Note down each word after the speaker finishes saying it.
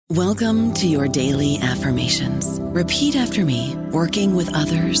Welcome to your daily affirmations. Repeat after me. Working with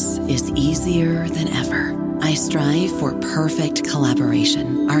others is easier than ever. I strive for perfect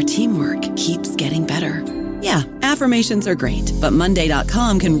collaboration. Our teamwork keeps getting better. Yeah, affirmations are great, but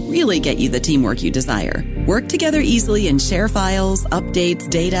Monday.com can really get you the teamwork you desire. Work together easily and share files, updates,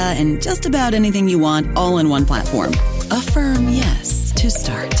 data, and just about anything you want all in one platform. Affirm yes to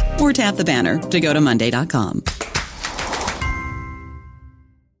start, or tap the banner to go to Monday.com.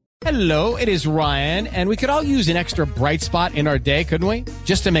 Hello, it is Ryan, and we could all use an extra bright spot in our day, couldn't we?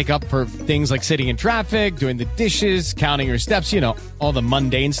 Just to make up for things like sitting in traffic, doing the dishes, counting your steps, all the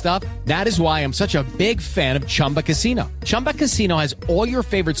mundane stuff. That is why I'm such a big fan of Chumba Casino. Chumba Casino has all your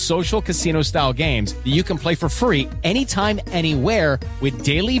favorite social casino-style games that you can play for free anytime, anywhere with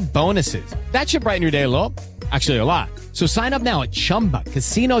daily bonuses. That should brighten your day a little. Actually, a lot. So sign up now at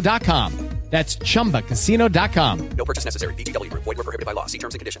ChumbaCasino.com. That's ChumbaCasino.com. No purchase necessary. VGW Group. Void where prohibited by law. See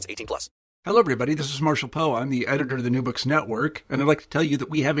terms and conditions. 18+. Hello, everybody. This is Marshall Poe. I'm the editor of the New Books Network, and I'd like to tell you that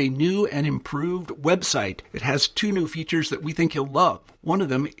we have a new and improved website. It has two new features that we think you'll love. One of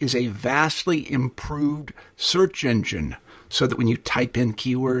them is a vastly improved search engine, so that when you type in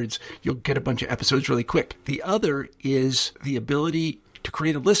keywords, you'll get a bunch of episodes really quick. The other is the ability to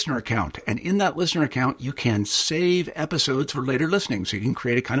create a listener account. And in that listener account, you can save episodes for later listening. So you can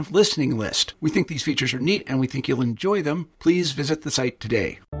create a kind of listening list. We think these features are neat and we think you'll enjoy them. Please visit the site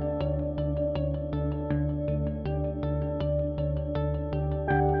today.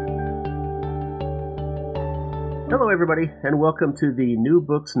 Hello, everybody, and welcome to the New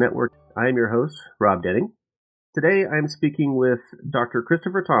Books Network. I am your host, Rob Denning. Today, I'm speaking with Dr.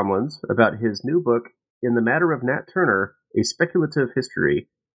 Christopher Tomlins about his new book, In the Matter of Nat Turner, A Speculative History,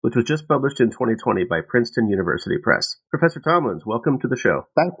 which was just published in 2020 by Princeton University Press. Professor Tomlins, welcome to the show.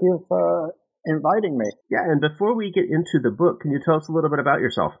 Thank you for inviting me. Yeah, and before we get into the book, can you tell us a little bit about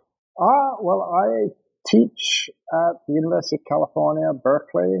yourself? Well, I teach at the University of California,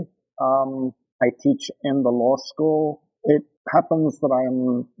 Berkeley. I teach in the law school. It happens that I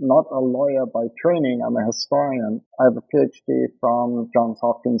am not a lawyer by training. I'm a historian. I have a PhD from Johns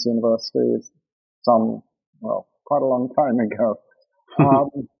Hopkins University quite a long time ago.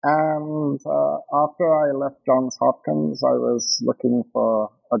 After I left Johns Hopkins, I was looking for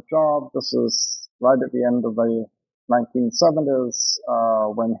a job. This was right at the end of the 1970s,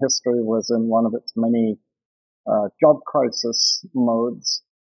 when history was in one of its many job crisis modes.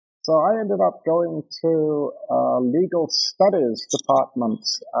 So I ended up going to legal studies department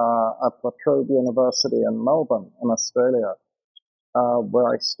at La Trobe University in Melbourne, in Australia, where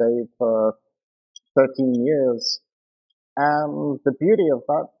I stayed for 13 years. And the beauty of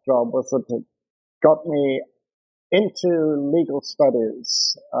that job was that it got me into legal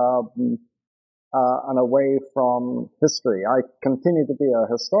studies and away from history. I continued to be a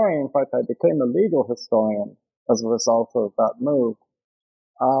historian. In fact, I became a legal historian as a result of that move.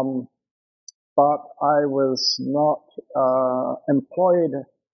 But I was not employed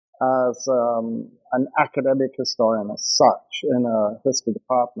as an academic historian as such in a history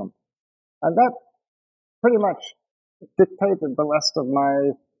department. And that pretty much dictated the rest of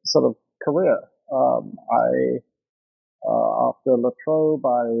my sort of career. After La Trobe,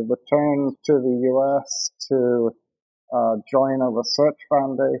 I returned to the U.S. to join a research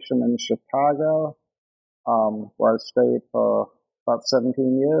foundation in Chicago, where I stayed for about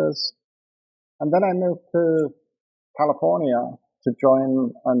 17 years. And then I moved to California to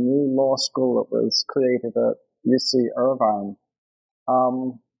join a new law school that was created at UC Irvine.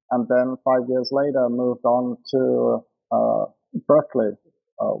 And then 5 years later, moved on to Berkeley,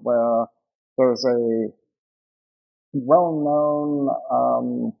 where there's a well-known,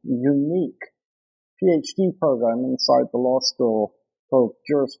 unique PhD program inside the law school called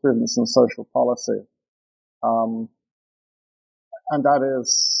Jurisprudence and Social Policy. And that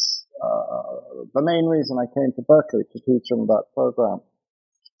is the main reason I came to Berkeley, to teach in that program.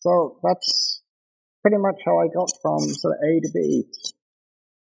 So that's pretty much how I got from sort of A to B.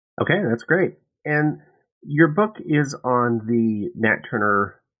 Okay, that's great. And your book is on the Nat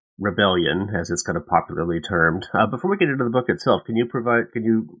Turner Rebellion, as it's kind of popularly termed. Before we get into the book itself, can you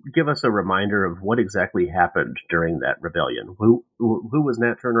give us a reminder of what exactly happened during that rebellion? Who was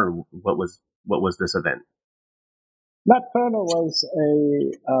Nat Turner, and what was this event? Nat Turner was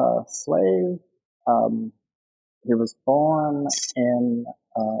a slave. He was born in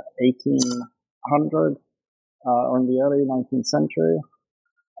 1800, or in the early 19th century.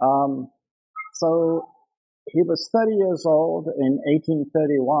 So he was 30 years old in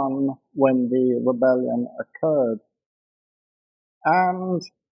 1831 when the rebellion occurred. And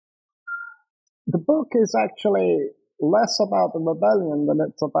the book is actually less about the rebellion than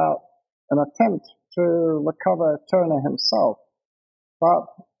it's about an attempt to recover Turner himself. But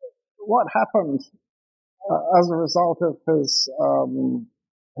what happened as a result of his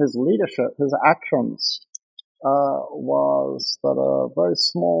leadership, his actions, was that a very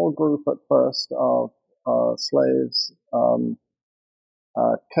small group at first of slaves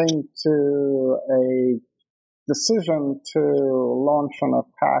came to a decision to launch an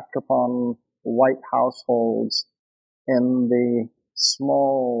attack upon white households in the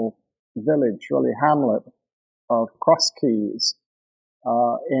small village, really hamlet, of Cross Keys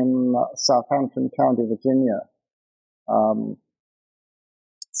in Southampton County, Virginia.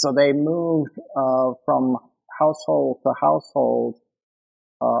 So they moved from household to household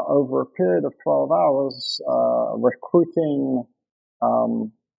over a period of 12 hours, recruiting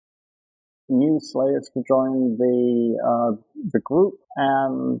new slaves to join the group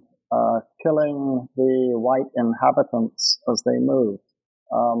and killing the white inhabitants as they moved.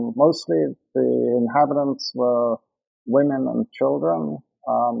 Mostly the inhabitants were women and children,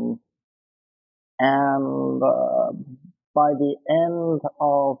 and by the end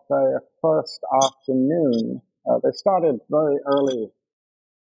of the first afternoon, they started very early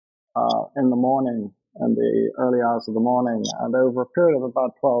in the morning, in the early hours of the morning, and over a period of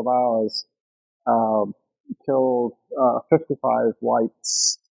about 12 hours, killed 55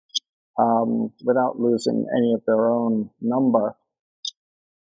 whites without losing any of their own number.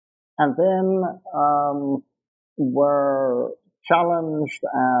 And then were challenged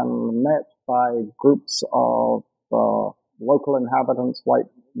and met by groups of local inhabitants, white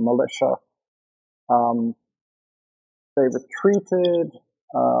militia. They retreated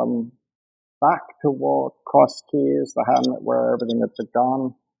back toward Cross Keys, the hamlet where everything had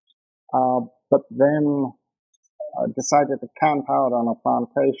begun, but then decided to camp out on a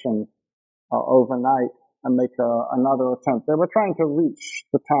plantation overnight and make another attempt. They were trying to reach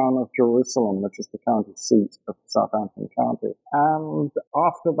the town of Jerusalem, which is the county seat of Southampton County. And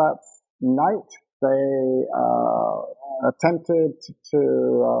after that night, they attempted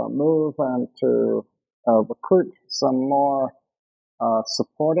to move and to recruit some more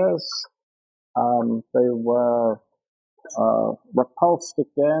supporters. They were repulsed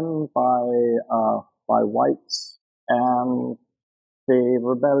again by whites, and the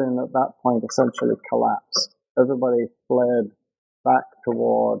rebellion at that point essentially collapsed. Everybody fled back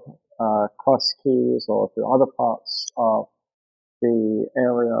toward Cross Keys or to other parts of the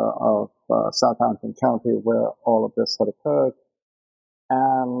area of Southampton County where all of this had occurred,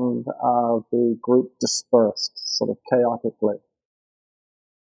 and the group dispersed sort of chaotically.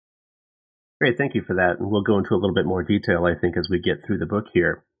 Great, thank you for that. And we'll go into a little bit more detail, I think, as we get through the book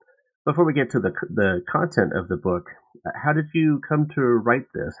here. Before we get to the content of the book, how did you come to write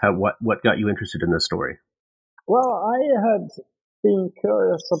this? What got you interested in this story? Well, I had been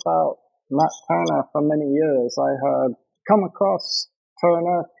curious about Nat Turner for many years. I had come across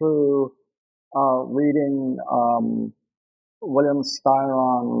Turner through reading William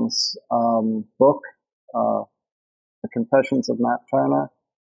Styron's book, The Confessions of Nat Turner.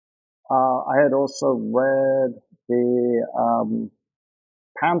 I had also read the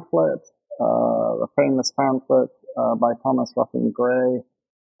pamphlet, the famous pamphlet by Thomas Ruffin Gray,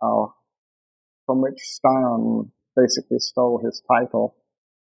 from which Styron basically stole his title.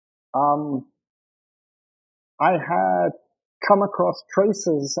 I had come across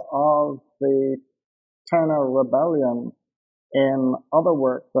traces of the Turner Rebellion in other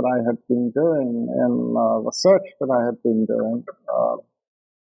work that I had been doing, in research that I had been doing,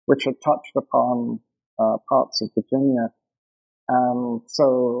 which had touched upon parts of Virginia. And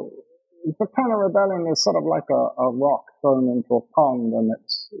so the Turner Rebellion is sort of like a rock thrown into a pond, and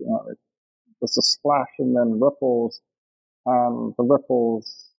there's a splash and then ripples, and the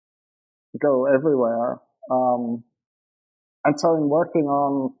ripples go everywhere. And so in working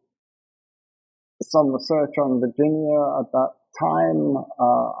on some research on Virginia at that time,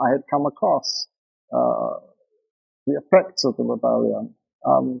 I had come across the effects of the rebellion.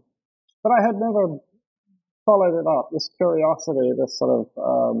 But I had never followed it up. This curiosity, this sort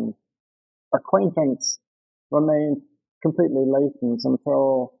of acquaintance remained completely latent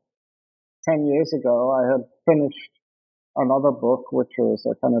until 10 years ago. I had finished another book, which was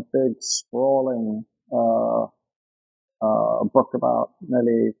a kind of big, sprawling book about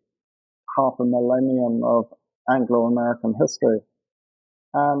nearly half a millennium of Anglo-American history.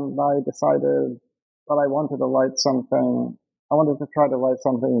 And I decided that I wanted to try to write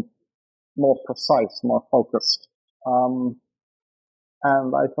something more precise, more focused.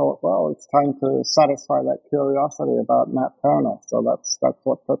 And I thought, well, it's time to satisfy that curiosity about Nat Turner. So that's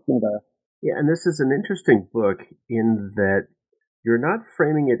what took me there. Yeah, and this is an interesting book in that you're not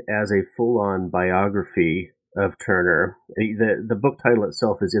framing it as a full-on biography of Turner. The book title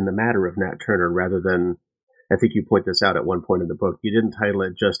itself is In the Matter of Nat Turner rather than, I think you point this out at one point in the book, you didn't title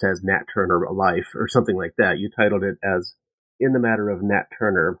it just as Nat Turner, A Life or something like that. You titled it as In the Matter of Nat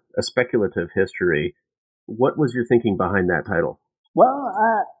Turner, A Speculative History. What was your thinking behind that title? Well,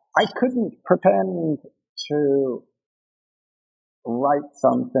 I couldn't pretend to write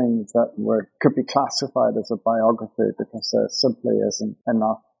something that could be classified as a biography because there simply isn't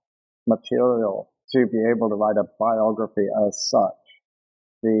enough material to be able to write a biography as such.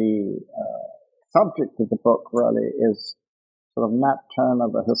 The subject of the book really is sort of Nat Turner,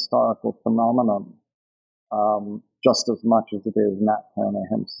 the historical phenomenon, just as much as it is Nat Turner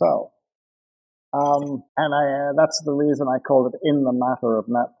himself. And that's the reason I called it In the Matter of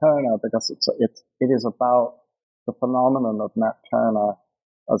Nat Turner, because it is about the phenomenon of Nat Turner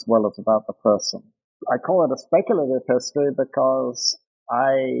as well as about the person. I call it a speculative history because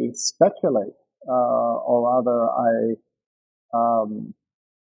I speculate, or rather I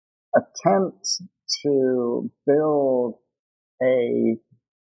attempt to build an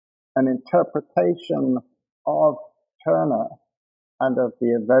interpretation of Turner and of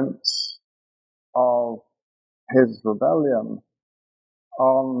the events of his rebellion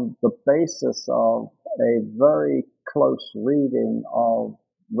on the basis of a very close reading of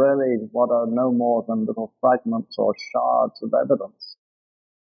really what are no more than little fragments or shards of evidence.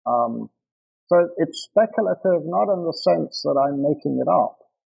 So it's speculative not in the sense that I'm making it up.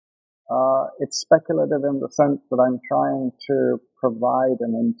 It's speculative in the sense that I'm trying to provide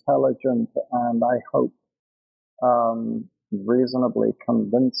an intelligent and I hope reasonably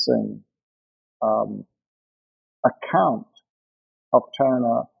convincing account of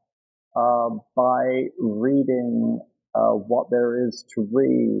Turner by reading what there is to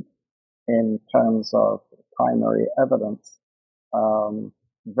read in terms of primary evidence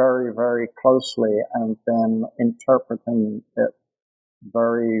very, very closely and then interpreting it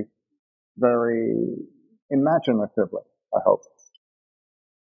very, very imaginatively, I hope.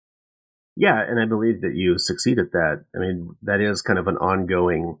 Yeah, and I believe that you succeed at that. I mean, that is kind of an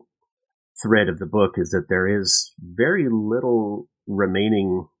ongoing thread of the book, is that there is very little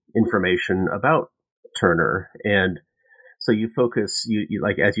remaining information about Turner. And so you focus, you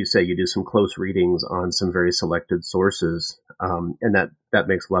like, as you say, you do some close readings on some very selected sources. And that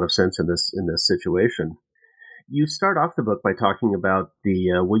makes a lot of sense in this situation. You start off the book by talking about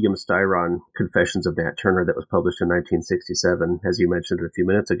the William Styron Confessions of Nat Turner that was published in 1967, as you mentioned a few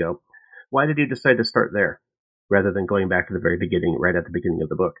minutes ago. Why did you decide to start there rather than going back to the very beginning, right at the beginning of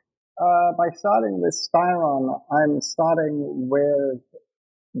the book? By starting with Styron, I'm starting with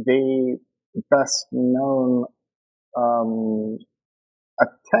the best known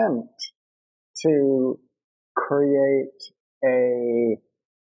attempt to create an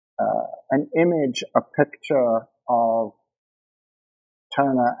image, a picture of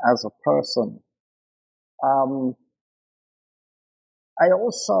Turner as a person. I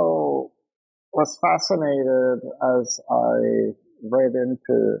also was fascinated as I read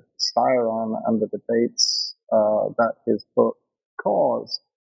into Styron and the debates that his book caused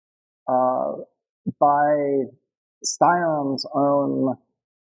by Styron's own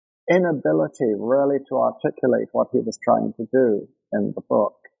inability really to articulate what he was trying to do in the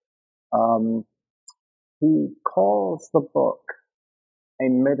book. He calls the book a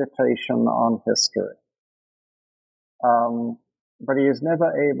meditation on history. But he is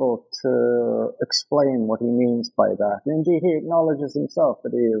never able to explain what he means by that. And indeed, he acknowledges himself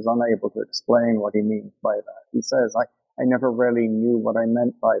that he is unable to explain what he means by that. He says, I never really knew what I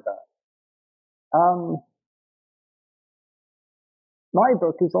meant by that. My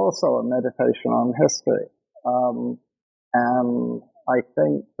book is also a meditation on history. And I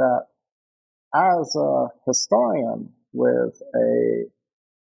think that as a historian with a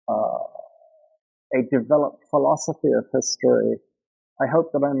developed philosophy of history, I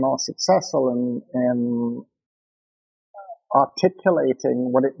hope that I'm more successful in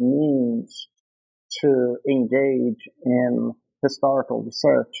articulating what it means to engage in historical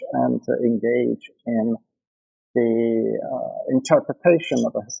research and to engage in the interpretation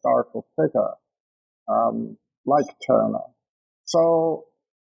of a historical figure like Turner. So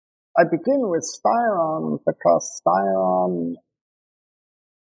I begin with Styron because Styron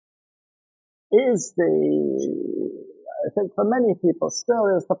is I think for many people still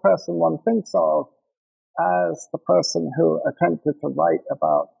is the person one thinks of as the person who attempted to write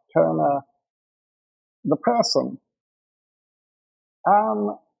about Turner, the person.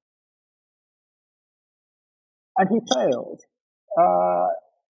 And he failed.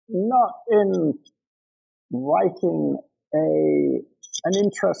 not in writing an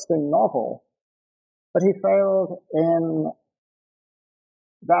interesting novel, but he failed in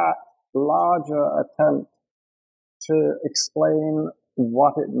that larger attempt to explain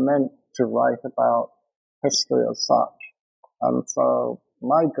what it meant to write about history as such. And so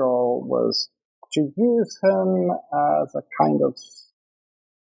my goal was to use him as a kind of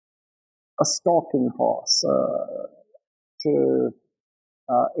a stalking horse, to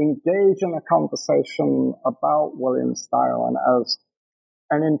engage in a conversation about William Styron as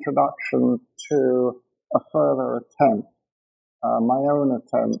an introduction to a further attempt, my own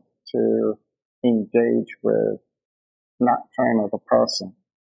attempt to engage with Nat Turner, the person.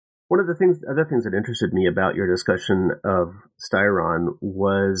 One of the other things that interested me about your discussion of Styron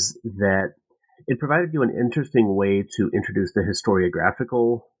was that it provided you an interesting way to introduce the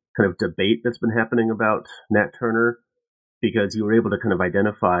historiographical kind of debate that's been happening about Nat Turner, because you were able to kind of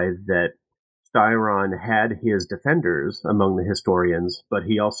identify that Styron had his defenders among the historians, but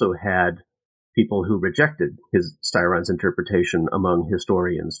he also had people who rejected Styron's interpretation among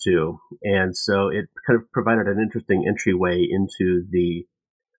historians too. And so it kind of provided an interesting entryway into the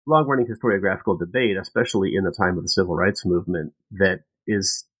long-running historiographical debate, especially in the time of the civil rights movement, that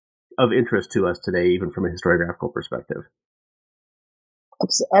is of interest to us today, even from a historiographical perspective.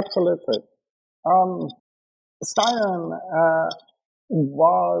 Absolutely. Styron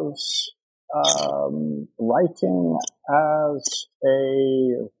was writing as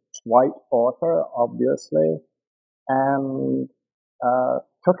a white author, obviously, and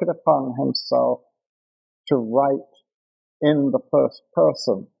took it upon himself to write in the first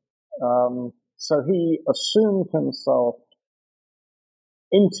person. So he assumed himself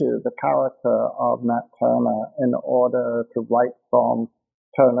into the character of Nat Turner in order to write from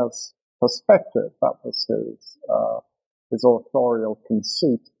Turner's perspective. That was his authorial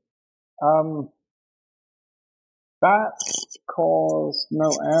conceit. That caused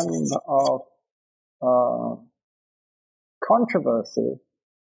no end of controversy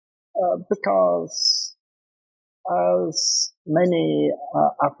because, as many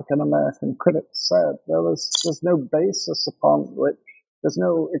African-American critics said, there's no basis upon which, there's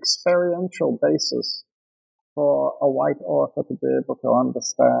no experiential basis for a white author to be able to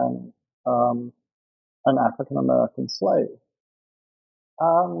understand an African-American slave.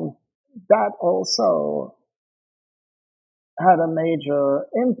 That also had a major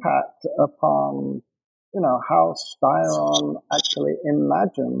impact upon, how Styron actually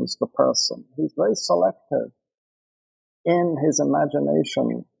imagines the person. He's very selective in his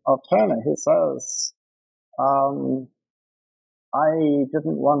imagination of Turner. He says, I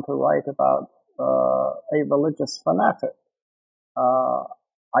didn't want to write about a religious fanatic.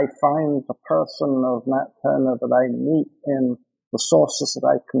 I find the person of Nat Turner that I meet in the sources that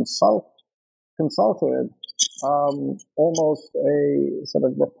I consulted almost a sort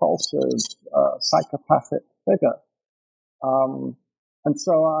of repulsive psychopathic figure. And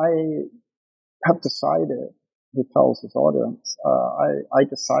so I have decided, he tells his audience, I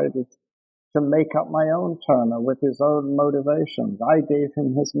decided to make up my own Turner with his own motivations. I gave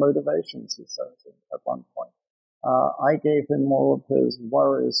him his motivations, he says at one point. I gave him all of his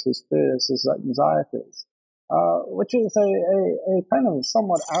worries, his fears, his anxieties, which is a kind of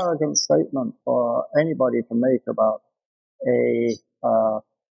somewhat arrogant statement for anybody to make about a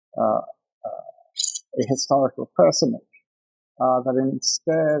historical personage. That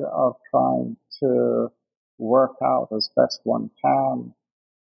instead of trying to work out as best one can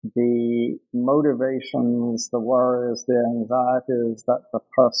the motivations, the worries, the anxieties that the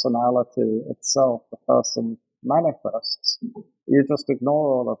personality itself, the person, manifests, you just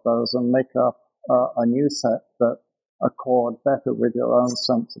ignore all of those and make up a new set that accord better with your own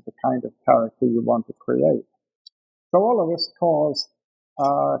sense of the kind of character you want to create. So all of this caused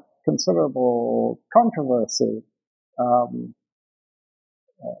considerable controversy.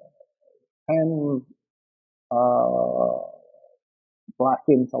 10 black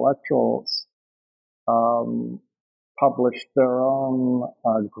intellectuals published their own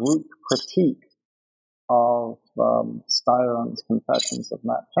group critique of Styron's Confessions of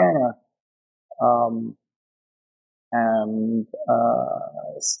Nat Turner. And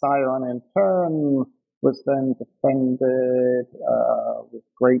Styron in turn was then defended with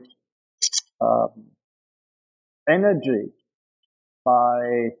great energy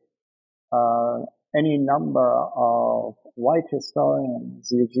by any number of white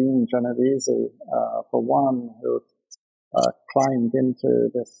historians, Eugene Genovese, for one, who climbed into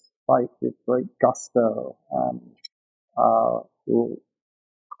this fight with great gusto, who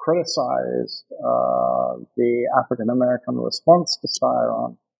criticized the African-American response to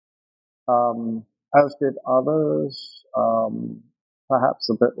Styron as did others, perhaps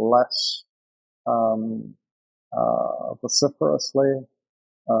a bit less vociferously.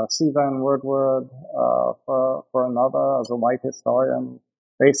 C. Vann Woodward, for another, as a white historian,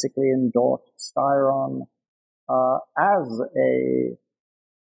 basically endorsed Styron as a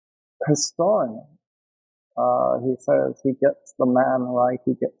historian. He says he gets the man right,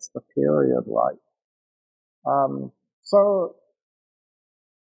 he gets the period right. So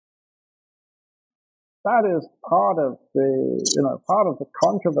that is part of the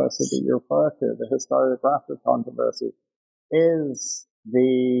controversy that you refer to, the historiographic controversy, is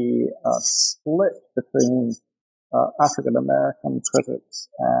the split between African American critics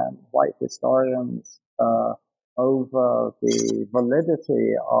and white historians over the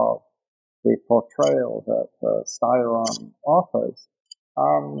validity of the portrayal that Styron offers.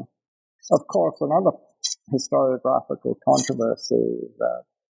 Of course, another historiographical controversy that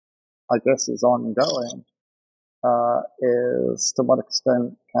I guess is ongoing is to what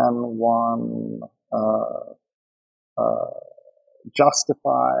extent can one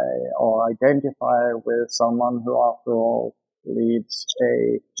justify or identify with someone who, after all, leads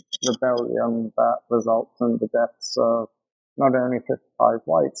a rebellion that results in the deaths of not only 55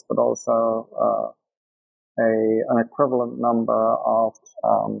 whites, but also an equivalent number of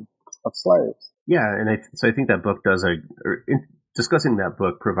slaves. Yeah, and so I think that book does discussing that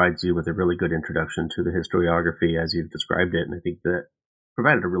book provides you with a really good introduction to the historiography as you've described it, and I think that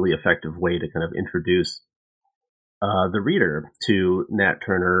provided a really effective way to kind of introduce the reader to Nat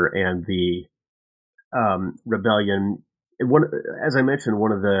Turner and the rebellion. As I mentioned,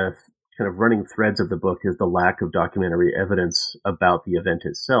 one of the kind of running threads of the book is the lack of documentary evidence about the event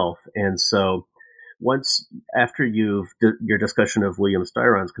itself. And so once, after your discussion of William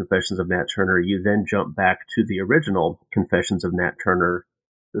Styron's Confessions of Nat Turner, you then jump back to the original Confessions of Nat Turner.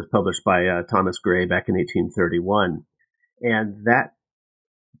 It was published by Thomas Gray back in 1831. And that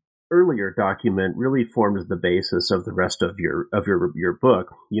earlier document really forms the basis of the rest of your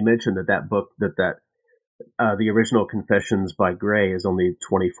book. You mentioned that book, the original Confessions by Gray is only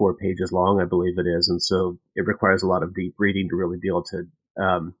 24 pages long, I believe it is, and so it requires a lot of deep reading to really be able to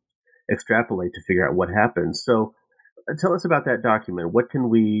extrapolate to figure out what happened. So tell us about that document. What can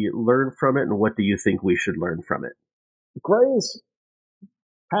we learn from it, and what do you think we should learn from it? Gray's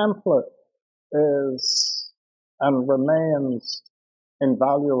pamphlet is and remains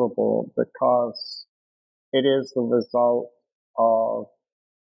invaluable because it is the result of,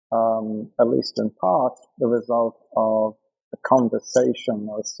 at least in part, the result of a conversation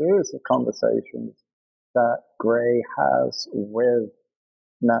or a series of conversations that Gray has with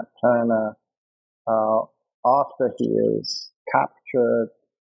Nat Turner after he is captured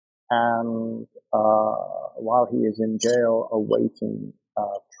and while he is in jail awaiting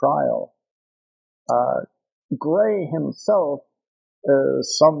trial. Gray himself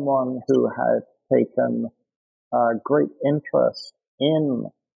is someone who had taken great interest in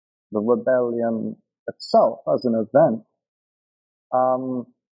the rebellion itself as an event.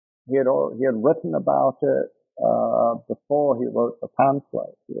 He had written about it before he wrote the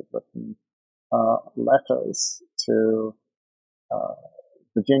pamphlet. He had written letters to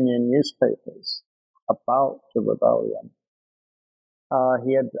Virginia newspapers about the rebellion.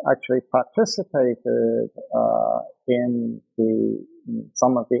 He had actually participated in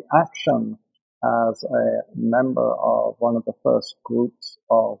some of the action as a member of one of the first groups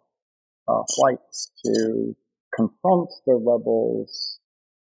of whites to confront the rebels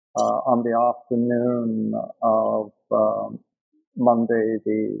on the afternoon of Monday,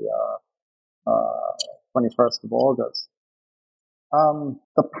 the 21st of August.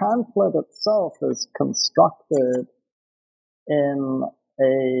 The pamphlet itself is constructed in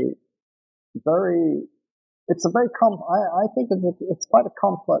I think it's quite a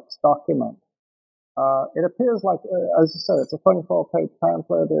complex document. It appears like, as you say, it's a 24-page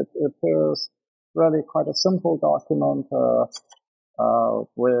pamphlet. It appears really quite a simple document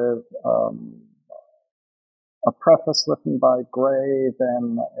with a preface written by Gray,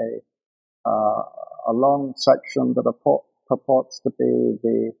 then a long section that purports to be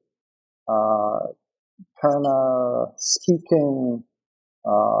the Turner speaking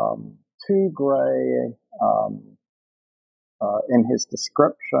to Gray in his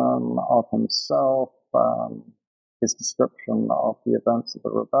description of himself, his description of the events of the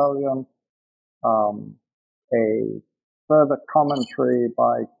rebellion, a further commentary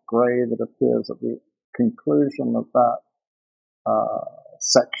by Gray that appears at the conclusion of that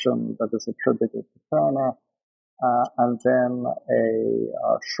section that is attributed to Turner, and then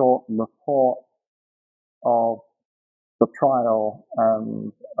a short report of the trial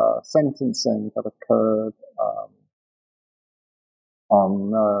and sentencing that occurred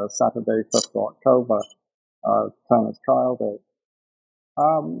on Saturday, 5th of October, Turner's trial date.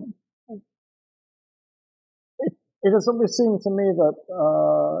 It has always seemed to me that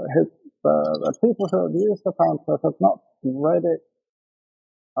the people who have used the pamphlet have not read it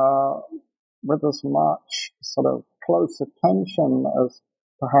with as much sort of close attention as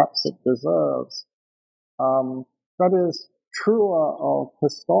perhaps it deserves. That is truer of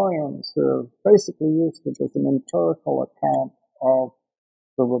historians who have basically used it as an empirical account of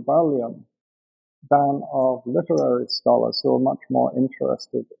the rebellion than of literary scholars who are much more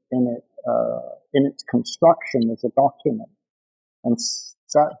interested in it, in its construction as a document. And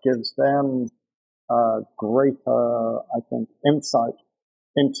that gives them greater, I think, insight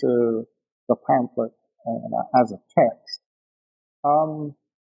into the pamphlet as a text.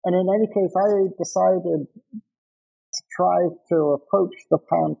 And in any case, I decided to try to approach the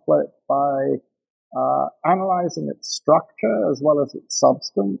pamphlet by analyzing its structure as well as its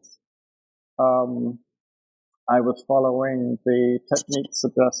substance. I was following the techniques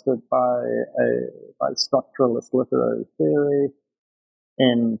suggested by structuralist literary theory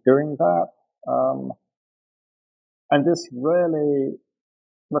in doing that. And this really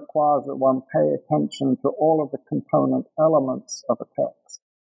requires that one pay attention to all of the component elements of a text,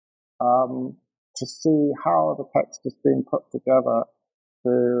 to see how the text is being put together,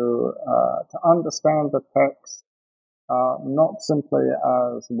 to understand the text, not simply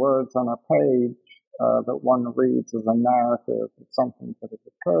as words on a page that one reads as a narrative of something that has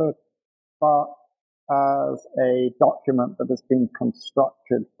occurred, but as a document that has been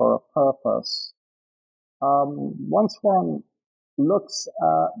constructed for a purpose. Once one looks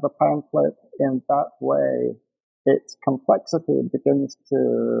at the pamphlet in that way, its complexity begins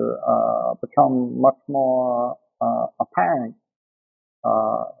to become much more apparent.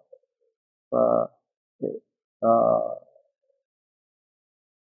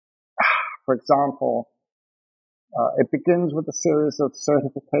 For example, it begins with a series of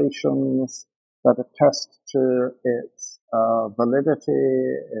certifications that attest to its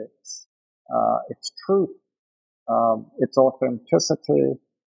validity, its truth, its authenticity.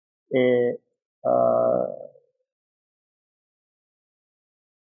 It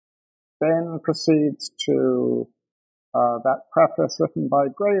then proceeds to that preface written by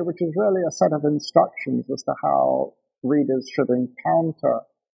Gray, which is really a set of instructions as to how readers should encounter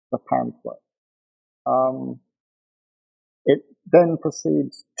the pamphlet. It then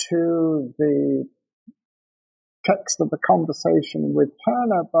proceeds to the text of the conversation with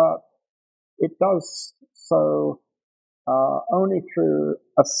Turner, but it does so only through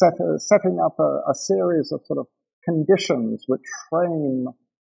setting up a series of sort of conditions which frame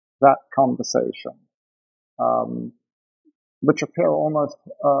that conversation, which appear almost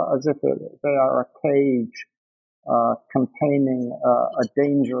as if they are a cage containing a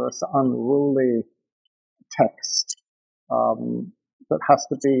dangerous, unruly text that has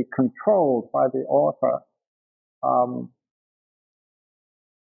to be controlled by the author.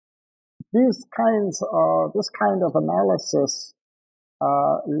 This kind of analysis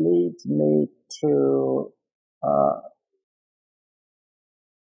leads me to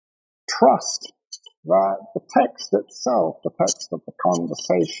trust that the text itself, the text of the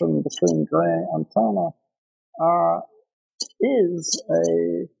conversation between Gray and Turner, is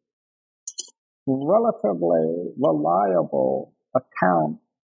a relatively reliable account,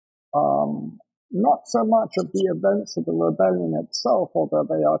 not so much of the events of the rebellion itself, although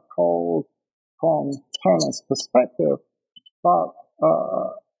they are told from Turner's perspective, but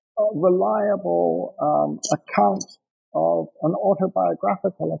a reliable account of an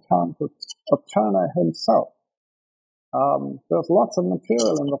autobiographical account of Turner himself. There's lots of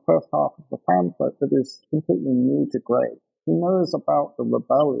material in the first half of the pamphlet that is completely new to Gray. He knows about the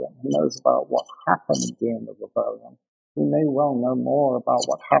rebellion. He knows about what happened during the rebellion. He may well know more about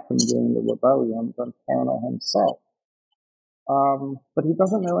what happened during the rebellion than Turner himself. But he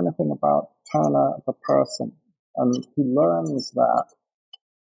doesn't know anything about Turner the person. And he learns that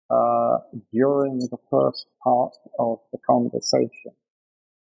during the first part of the conversation.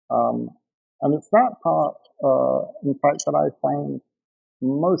 And it's that part, in fact, that I find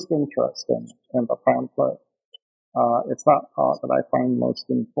most interesting in the pamphlet. It's that part that I find most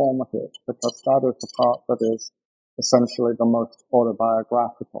informative, because that is the part that is essentially the most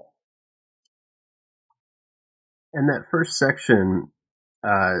autobiographical. And that first section,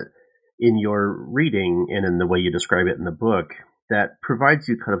 in your reading and in the way you describe it in the book, that provides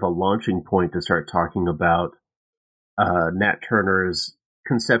you kind of a launching point to start talking about Nat Turner's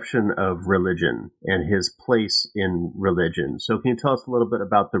conception of religion and his place in religion. So can you tell us a little bit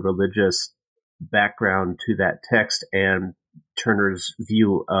about the religious background to that text and Turner's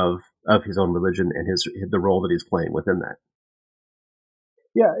view of his own religion and the role that he's playing within that?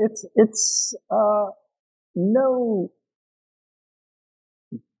 Yeah, it's no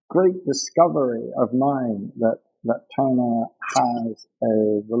great discovery of mine that Turner has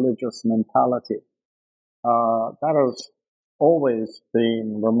a religious mentality. That has always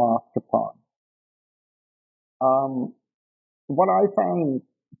been remarked upon. What I found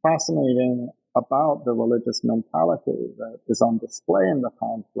fascinating about the religious mentality that is on display in the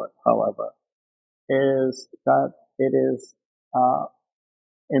pamphlet, however, is that it is,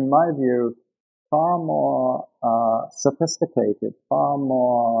 in my view, far more sophisticated, far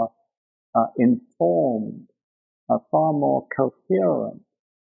more informed, far more coherent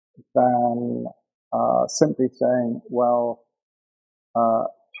than simply saying, well,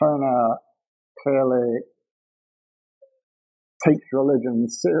 Turner clearly takes religion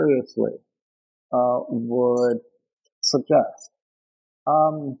seriously, would suggest.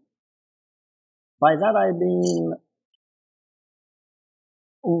 By that I mean,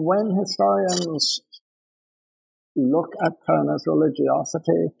 when historians look at Turner's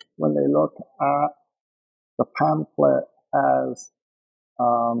religiosity, when they look at the pamphlet as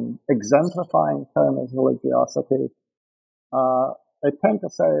exemplifying Turner's religiosity, they tend to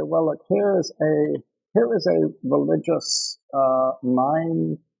say, well, look, here is a religious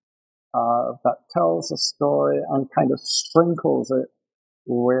mind that tells a story and kind of sprinkles it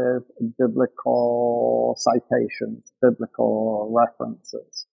with biblical citations, biblical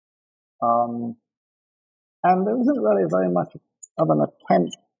references. And there isn't really very much of an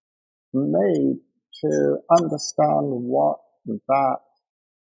attempt made to understand what that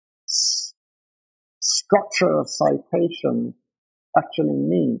structure of citation actually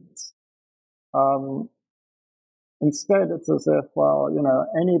means. Instead, it's as if, well,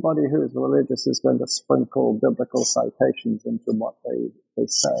 anybody who is religious is going to sprinkle biblical citations into what they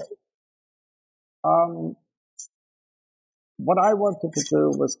say. What I wanted to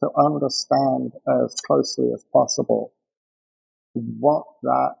do was to understand as closely as possible what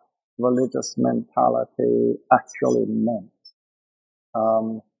that religious mentality actually meant.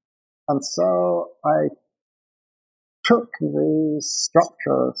 And so I took the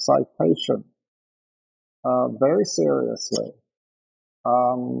structure of citation very seriously.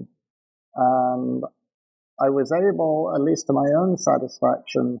 And I was able, at least to my own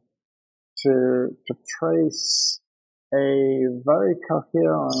satisfaction, to trace a very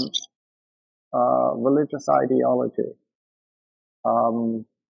coherent religious ideology, an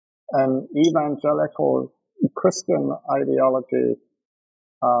evangelical Christian ideology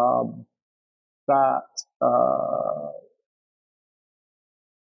that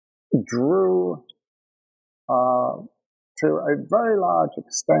drew to a very large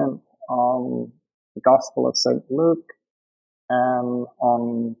extent on the Gospel of St. Luke and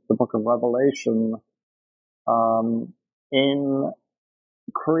on the book of Revelation, in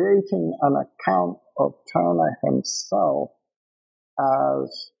creating an account of Turner himself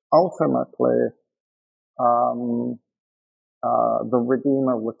as ultimately the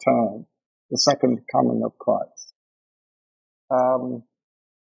Redeemer return, the second coming of Christ.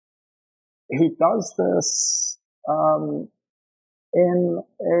 He does this in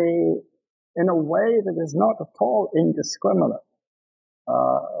a way that is not at all indiscriminate.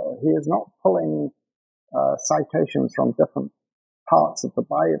 He is not pulling citations from different parts of the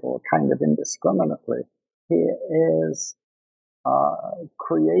Bible kind of indiscriminately. He is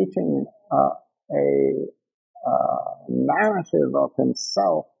creating a narrative of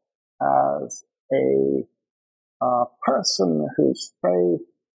himself as a person whose faith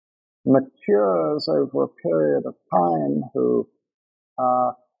matures over a period of time, who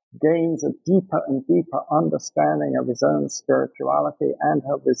gains a deeper and deeper understanding of his own spirituality and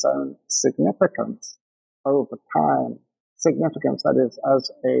of his own significance over time. Significance, that is,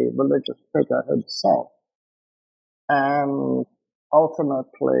 as a religious figure himself. And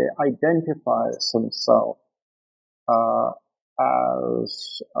ultimately identifies himself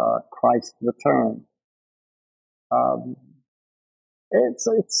as Christ's return.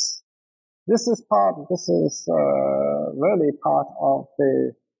 This is really part of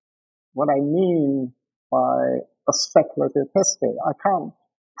what I mean by a speculative history. I can't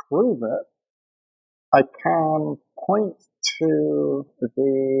prove it. I can point to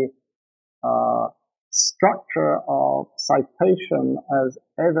the structure of citation as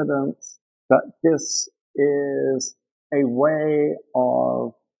evidence that this is a way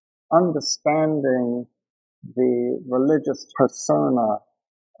of understanding the religious persona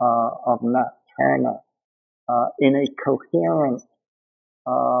of Nat Turner in a coherent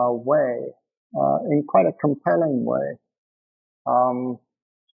way, in quite a compelling way.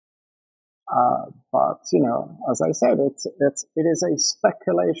 But as I said, it is a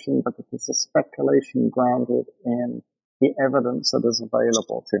speculation, but it is a speculation grounded in the evidence that is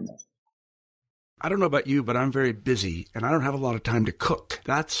available to me. I don't know about you, but I'm very busy and I don't have a lot of time to cook.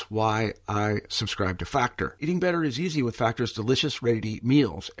 That's why I subscribe to Factor. Eating better is easy with Factor's delicious, ready-to-eat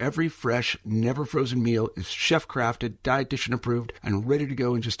meals. Every fresh, never frozen meal is chef-crafted, dietitian approved, and ready to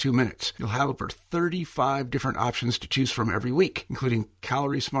go in just 2 minutes. You'll have over 35 different options to choose from every week, including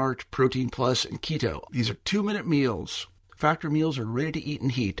Calorie Smart, Protein Plus, and Keto. These are 2-minute meals. Factor meals are ready to eat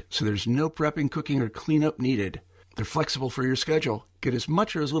and heat, so there's no prepping, cooking, or cleanup needed. They're flexible for your schedule. Get as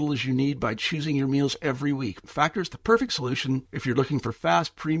much or as little as you need by choosing your meals every week. Factor's the perfect solution if you're looking for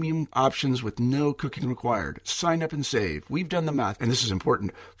fast, premium options with no cooking required. Sign up and save. We've done the math, and this is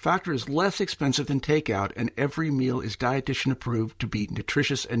important. Factor is less expensive than takeout, and every meal is dietitian approved to be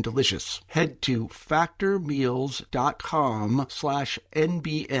nutritious and delicious. Head to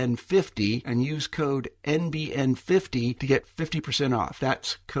factormeals.com/NBN50 and use code NBN50 to get 50% off.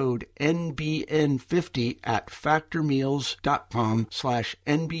 That's code NBN50 at factormeals.com/NBN50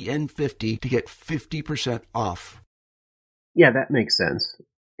 to get 50% off. Yeah, that makes sense.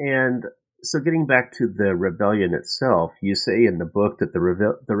 And so getting back to the rebellion itself, you say in the book that the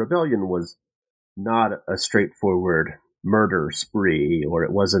rebellion was not a straightforward murder spree, or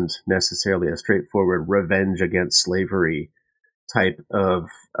it wasn't necessarily a straightforward revenge against slavery type of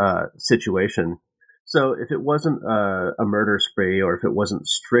situation. So if it wasn't a murder spree, or if it wasn't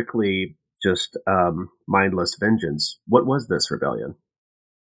strictly just mindless vengeance, what was this rebellion?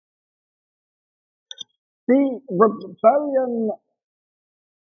 The rebellion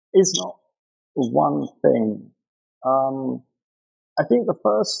is not one thing. I think the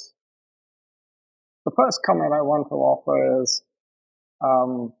first comment I want to offer is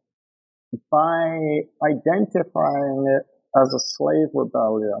by identifying it as a slave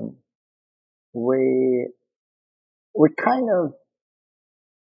rebellion, we kind of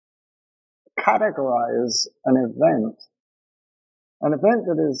categorize an event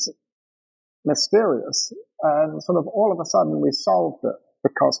that is mysterious, and sort of all of a sudden we solved it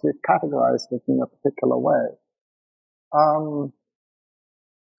because we've categorized it in a particular way.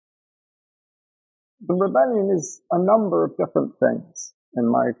 The rebellion is a number of different things, in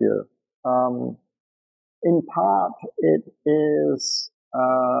my view. In part, it is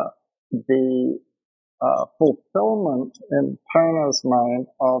the fulfillment in Turner's mind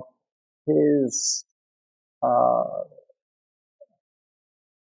of his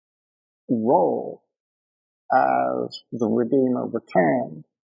role as the Redeemer returned.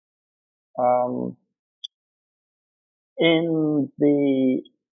 In the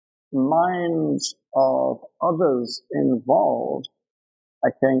minds of others involved, I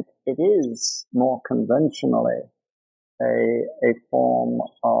think it is more conventionally a form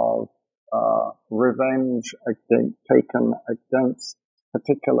of revenge taken against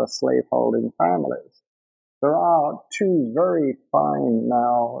particular slaveholding families. There are two very fine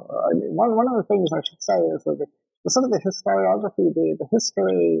now. I mean, one of the things I should say is that some of the historiography, the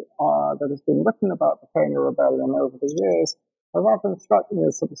history that has been written about the Turner Rebellion over the years have often struck me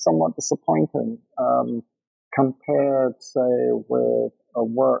as sort of somewhat disappointing compared, say, with a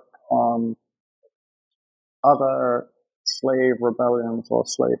work on other slave rebellions or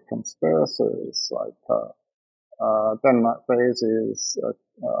slave conspiracies, like Denmark Vesey's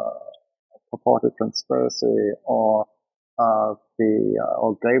purported conspiracy, or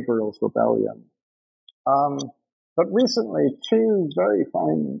Gabriel's rebellion. But recently, two very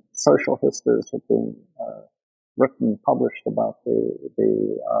fine social histories have been written, published about the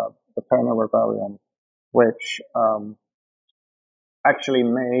Turner Rebellion, which actually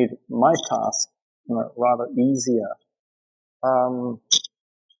made my task rather easier,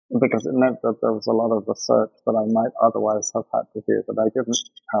 because it meant that there was a lot of research that I might otherwise have had to do that I didn't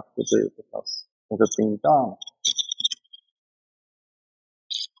have to do because it had been done.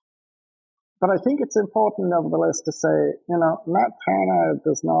 But I think it's important, nevertheless, to say, Nat Turner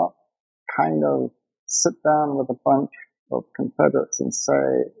does not kind of sit down with a bunch of Confederates and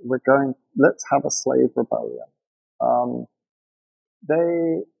say, let's have a slave rebellion.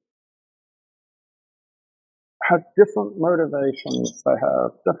 They have different motivations. They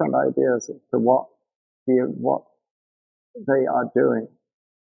have different ideas as to what they are doing.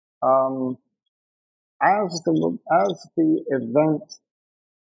 As the event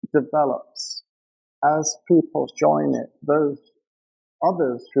develops, as people join it, those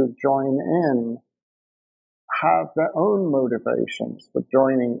others who join in have their own motivations for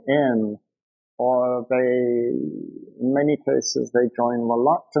joining in, or in many cases, they join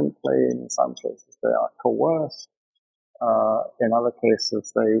reluctantly. In some cases, they are coerced. In other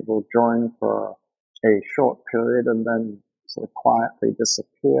cases, they will join for a short period and then sort of quietly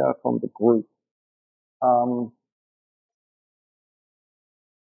disappear from the group.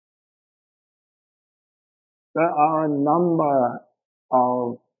 There are a number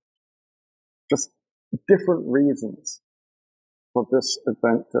of just different reasons for this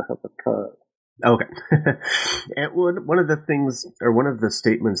event to have occurred. Okay. And one of the things, or one of the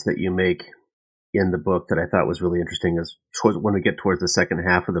statements that you make in the book that I thought was really interesting is when we get towards the second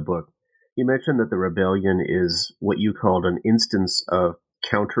half of the book, you mentioned that the rebellion is what you called an instance of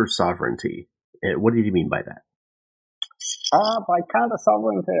counter-sovereignty. What did you mean by that? By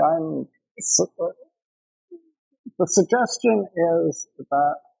counter-sovereignty, the suggestion is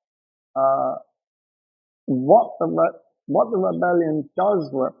that what the rebellion does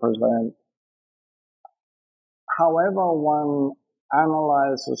represent, however one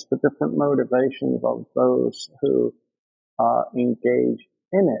analyzes the different motivations of those who engage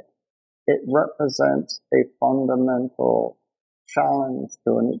in it, it represents a fundamental challenge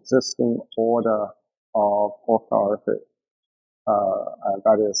to an existing order of authority.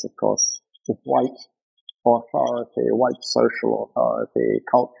 That is, of course, white authority, white social authority,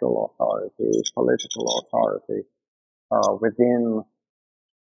 cultural authority, political authority within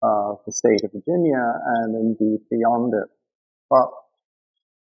the state of Virginia and indeed beyond it. But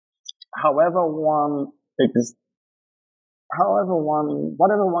whatever one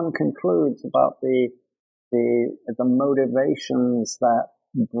concludes about the motivations that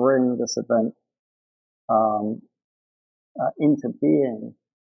bring this event into being,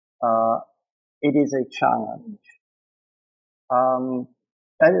 it is a challenge.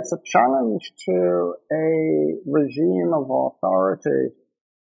 And it's a challenge to a regime of authority.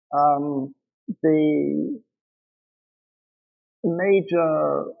 The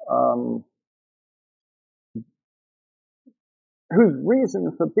major, whose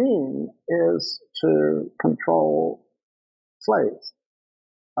reason for being is to control slaves.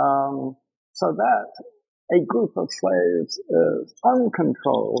 So that a group of slaves is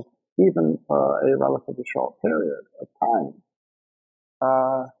uncontrolled, even for a relatively short period of time,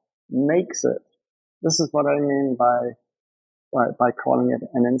 makes it. This is what I mean by calling it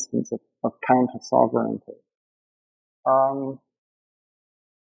an instance of counter-sovereignty.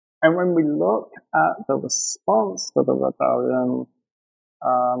 And when we look at the response to the rebellion,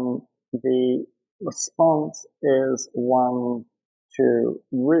 the response is one to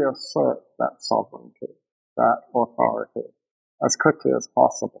reassert that sovereignty, that authority, as quickly as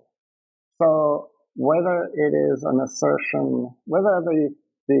possible. So whether it is an assertion, whether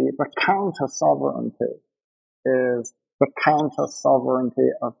the counter-sovereignty is the counter-sovereignty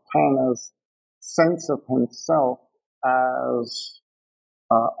of Tanner's sense of himself as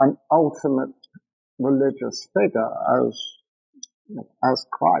an ultimate religious figure, as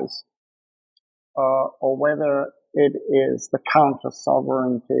Christ, or whether it is the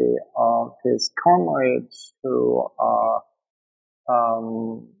counter-sovereignty of his comrades who are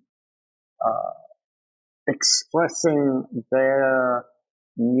expressing their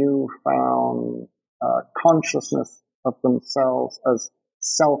newfound consciousness of themselves as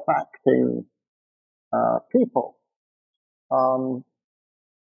self-acting people.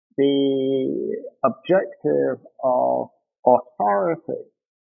 The objective of authority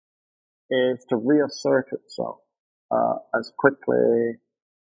is to reassert itself as quickly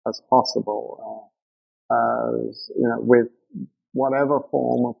as possible, with whatever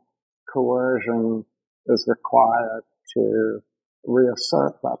form of coercion is required to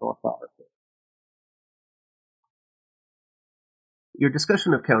reassert that authority. Your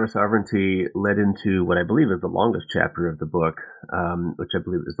discussion of counter-sovereignty led into what I believe is the longest chapter of the book, which I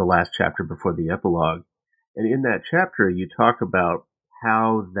believe is the last chapter before the epilogue. And in that chapter, you talk about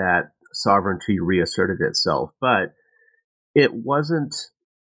how that sovereignty reasserted itself, but it wasn't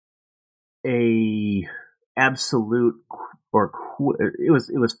a absolute it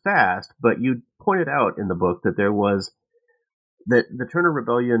was fast, but you pointed out in the book that that the Turner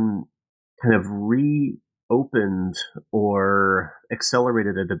Rebellion kind of reopened or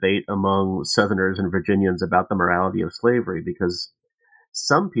accelerated a debate among Southerners and Virginians about the morality of slavery, because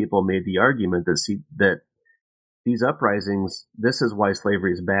some people made the argument that these uprisings, this is why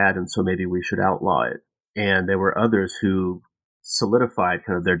slavery is bad, and so maybe we should outlaw it. And there were others who solidified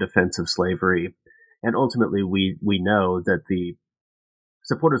kind of their defense of slavery. And ultimately, we know that the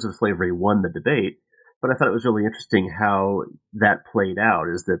supporters of slavery won the debate, But I thought it was really interesting how that played out,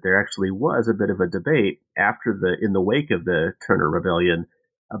 is that there actually was a bit of a debate in the wake of the Turner Rebellion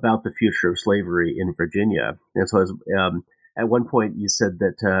about the future of slavery in Virginia. And so at one point you said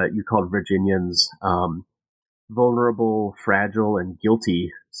that you called Virginians vulnerable, fragile, and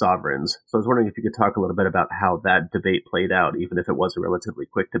guilty sovereigns. So I was wondering if you could talk a little bit about how that debate played out, even if it was a relatively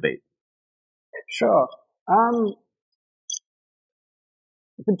quick debate. Sure.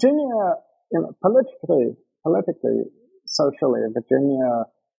 Virginia, politically, socially, Virginia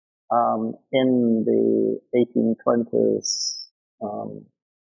in the 1820s,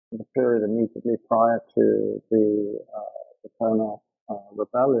 the period immediately prior to the Turner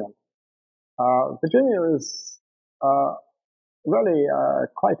Rebellion, Virginia is really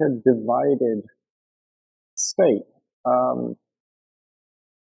quite a divided state.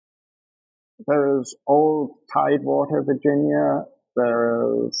 There is old Tidewater, Virginia.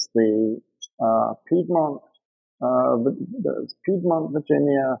 There is the Piedmont,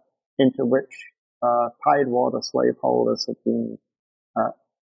 Virginia, into which Tidewater slaveholders have been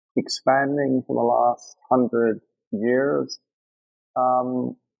expanding for the last 100 years.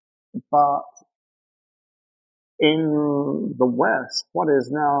 But in the West, what is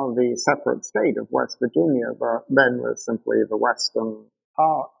now the separate state of West Virginia, then was simply the western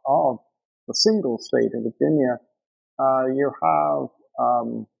part of the single state of Virginia, you have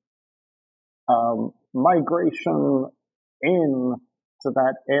migration in to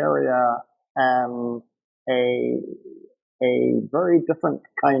that area and a very different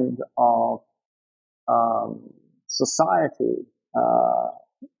kind of society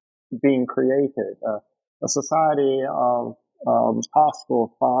being created, a society of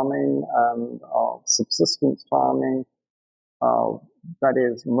pastoral farming and of subsistence farming that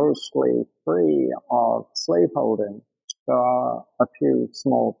is mostly free of slaveholding. There are a few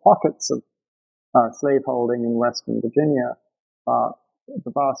small pockets of slaveholding in Western Virginia, but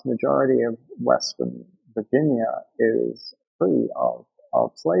the vast majority of Western Virginia is free of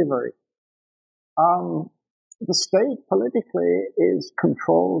slavery. The state politically is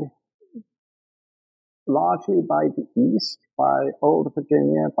controlled largely by the East, by Old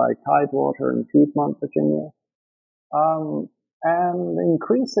Virginia, by Tidewater and Piedmont, Virginia. And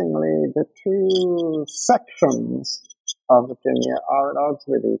increasingly, the two sections of Virginia are at odds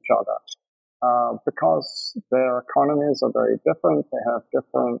with each other, because their economies are very different. They have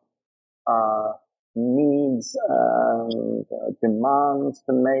different needs and demands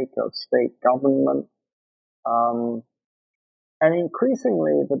to make of state government. And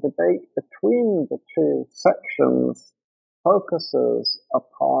increasingly, the debate between the two sections focuses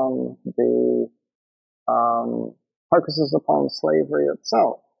upon slavery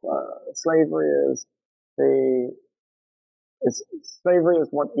itself. Slavery is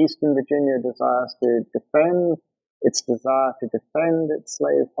what Eastern Virginia desires to defend. Its desire to defend its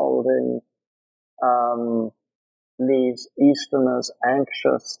slaveholding leaves Easterners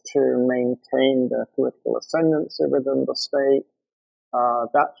anxious to maintain their political ascendancy within the state.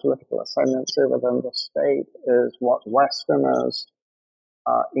 That political ascendancy within the state is what Westerners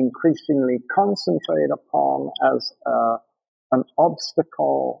increasingly concentrate upon as an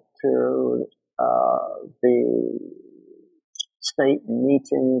obstacle to the state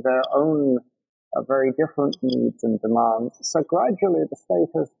meeting their own very different needs and demands. So gradually the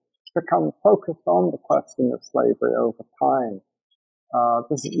state has become focused on the question of slavery over time.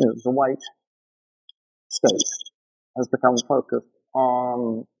 The white state has become focused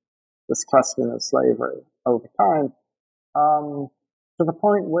on this question of slavery over time, to the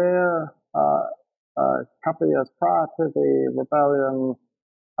point where a couple of years prior to the rebellion,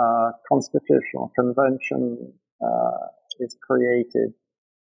 Constitutional Convention is created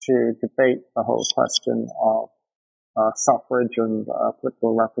to debate the whole question of suffrage and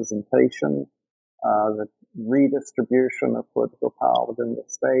political representation, the redistribution of political power within the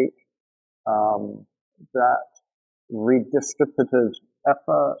state. That redistributive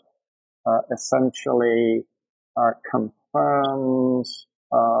effort essentially confirms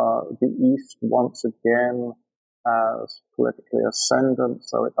the East once again as politically ascendant,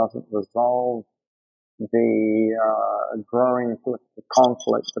 so it doesn't resolve the growing political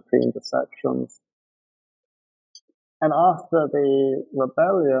conflict between the sections. And after the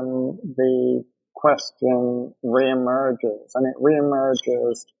rebellion, the question reemerges, and it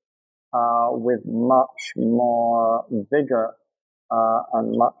reemerges with much more vigor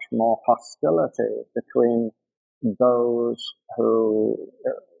and much more hostility between those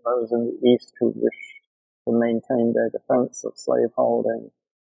in the East who wish to maintain their defense of slaveholding,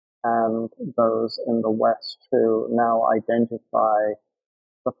 and those in the West who now identify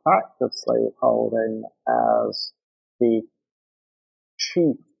the fact of slaveholding as the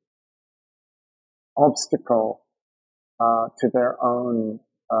chief obstacle to their own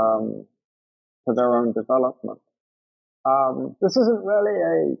development. This isn't really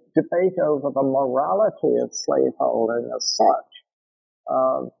a debate over the morality of slaveholding as such.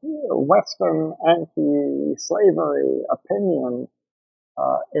 Western anti-slavery opinion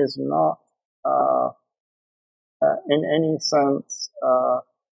is not in any sense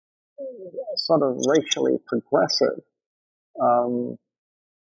sort of racially progressive.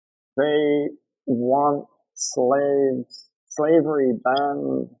 They want slavery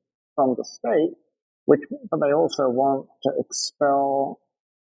banned from the state, but they also want to expel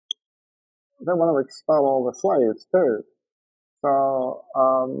all the slaves too. So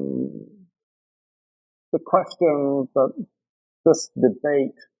the question that this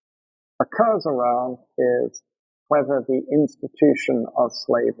debate occurs around is whether the institution of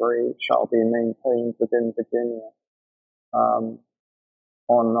slavery shall be maintained within Virginia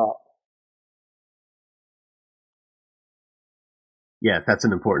or not. Yes, that's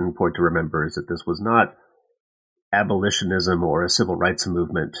an important point to remember, is that this was not abolitionism or a civil rights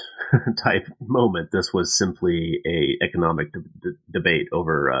movement type moment. This was simply a economic debate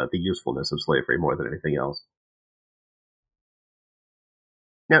over the usefulness of slavery more than anything else.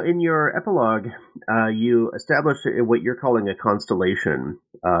 Now, in your epilogue, you established what you're calling a constellation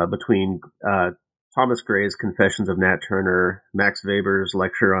between Thomas Gray's Confessions of Nat Turner, Max Weber's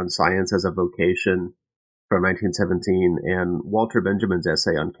lecture on science as a vocation from 1917, and Walter Benjamin's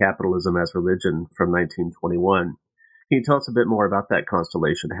essay on capitalism as religion from 1921. Can you tell us a bit more about that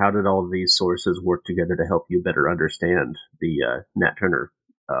constellation? How did all of these sources work together to help you better understand the Nat Turner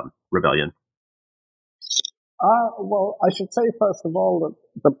rebellion? Well, I should say, first of all, that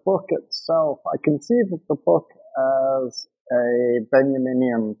the book itself, I conceive of the book as a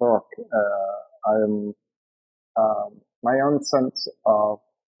Benjaminian book. My own sense of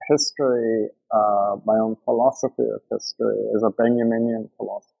history, my own philosophy of history is a Benjaminian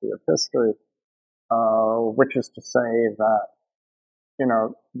philosophy of history, which is to say that,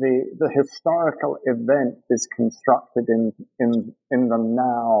 the historical event is constructed in the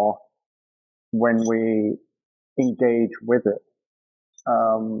now when we engage with it.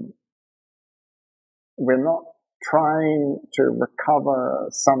 We're not trying to recover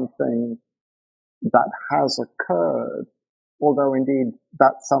something that has occurred, although indeed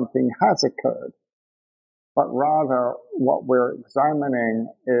that something has occurred, but rather what we're examining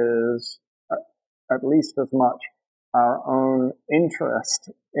is at least as much our own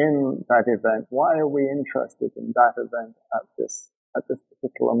interest in that event. Why are we interested in that event at this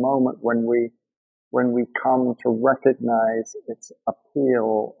particular moment when we come to recognize its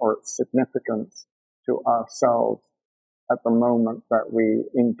appeal or its significance to ourselves at the moment that we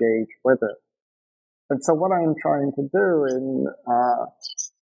engage with it? And so what I'm trying to do in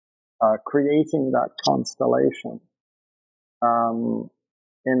creating that constellation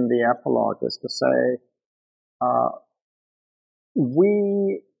in the epilogue is to say,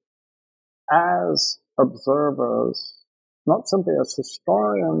 we as observers, not simply as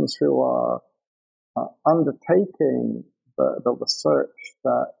historians who are undertaking the research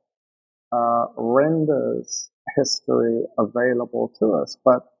that renders history available to us,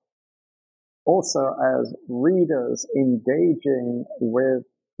 but also as readers engaging with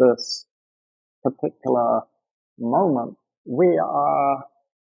this particular moment, we are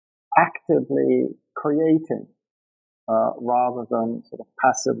actively creating rather than sort of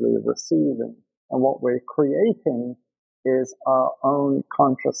passively receiving. And what we're creating is our own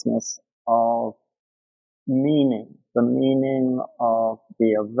consciousness of meaning, the meaning of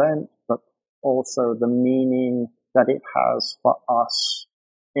the event, but also the meaning that it has for us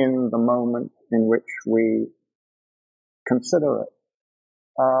in the moment in which we consider it.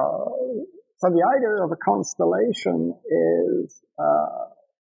 So the idea of a constellation is,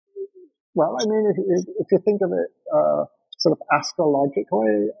 if you think of it sort of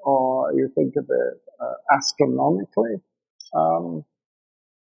astrologically, or you think of it astronomically,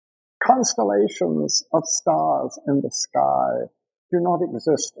 constellations of stars in the sky do not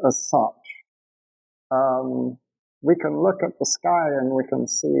exist as such. We can look at the sky and we can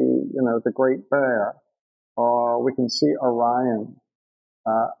see, the Great Bear, or we can see Orion.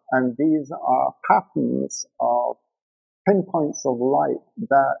 And these are patterns of pinpoints of light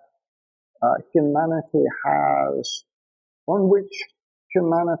that humanity has, on which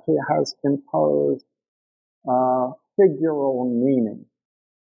humanity has imposed figural meaning.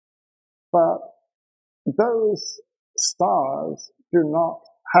 But those stars do not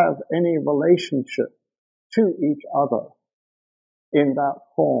have any relationship to each other. in that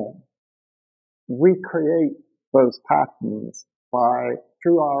form. We create those patterns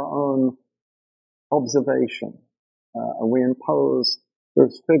through our own observation, and we impose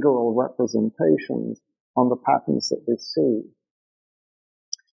those figural representations on the patterns that we see.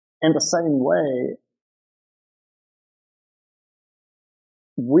 In the same way,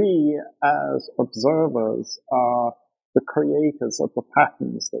 we as observers are the creators of the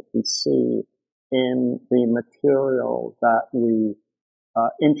patterns that we see in the material that we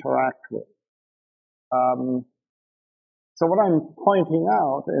interact with. So what I'm pointing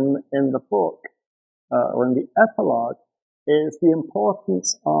out in the book, or in the epilogue, is the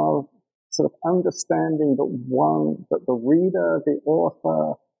importance of sort of understanding that the reader, the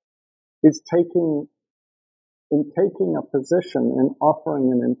author, is taking a position, in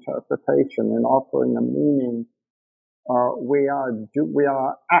offering an interpretation, in offering a meaning. We are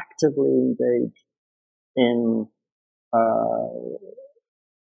actively engaged in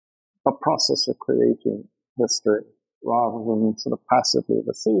a process of creating history rather than sort of passively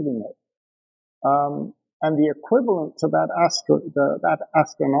receiving it. And the equivalent to that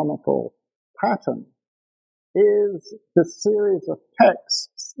astronomical pattern is the series of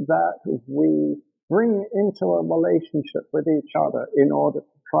texts that we bring into a relationship with each other in order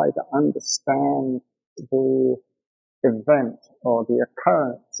to try to understand the event or the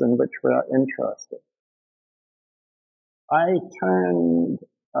occurrence in which we are interested. I turned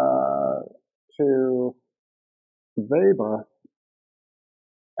to Weber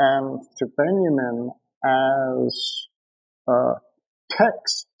and to Benjamin as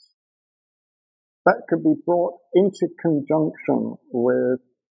texts that could be brought into conjunction with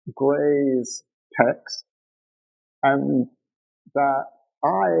Gray's text, and that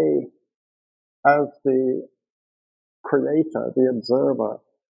I, as the creator, the observer,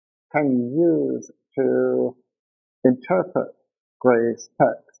 can use to interpret Gray's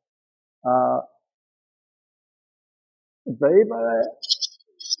text. Weber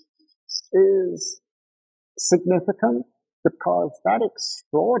is significant because that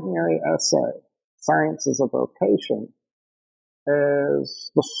extraordinary essay, Science as a Vocation,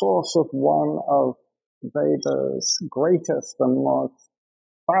 is the source of one of Weber's greatest and most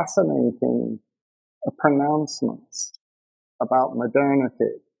fascinating pronouncements about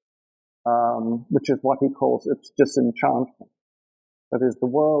modernity, which is what he calls its disenchantment. That is, the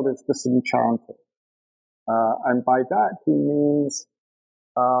world is disenchanted. And by that he means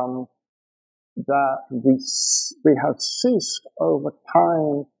that we have ceased over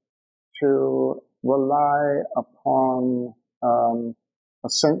time to rely upon a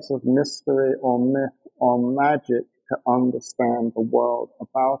sense of mystery or myth or magic to understand the world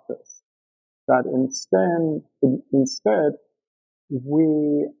about us. That instead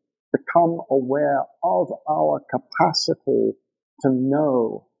we become aware of our capacity to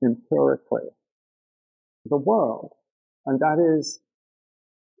know empirically the world. And that is,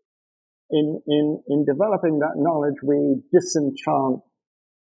 in developing that knowledge, we disenchant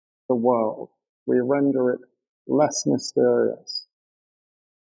the world. We render it less mysterious.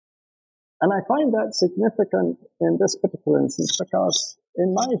 And I find that significant in this particular instance because,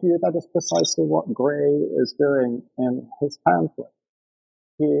 in my view, that is precisely what Gray is doing in his pamphlet.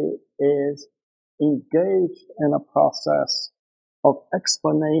 He is engaged in a process of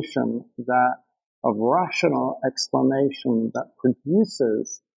explanation, of rational explanation that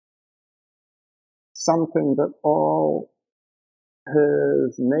produces something that all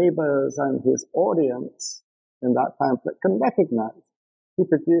his neighbors and his audience in that pamphlet can recognize. He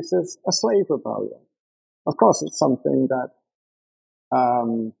produces a slave rebellion. Of course, it's something that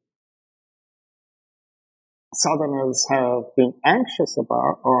Southerners have been anxious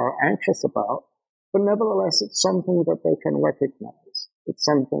about, but nevertheless, it's something that they can recognize. It's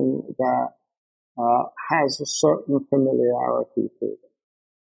something that has a certain familiarity to it.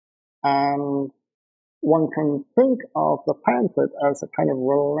 And one can think of the pamphlet as a kind of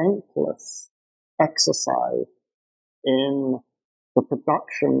relentless exercise in the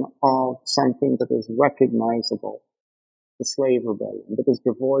production of something that is recognizable, the slave rebellion, that is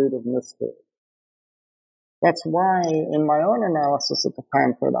devoid of mystery. That's why, in my own analysis of the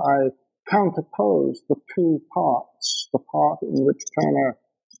pamphlet, I counterpose the two parts, the part in which Turner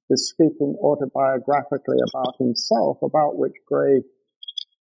is speaking autobiographically about himself, about which Gray,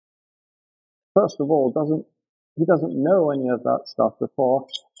 first of all, doesn't know any of that stuff before,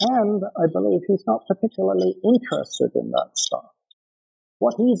 and I believe he's not particularly interested in that stuff.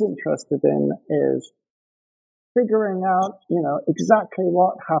 What he's interested in is figuring out, exactly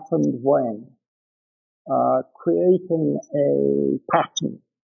what happened when, creating a pattern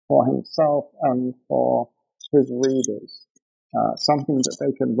for himself and for his readers. something that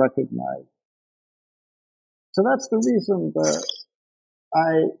they can recognize. So that's the reason that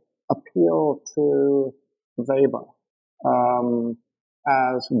I appeal to Weber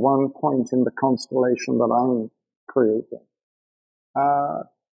as one point in the constellation that I'm creating.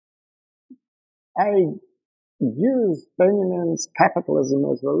 I use Benjamin's Capitalism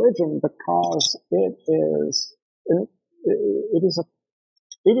as Religion because it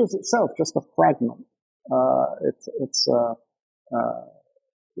is itself just a fragment. It's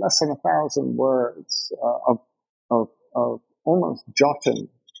less than 1,000 words of almost jotting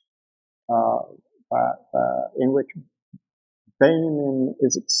in which Benjamin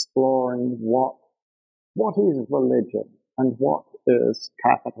is exploring what is religion and what is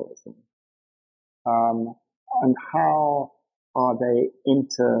capitalism, and how are they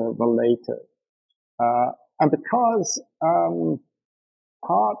interrelated. And because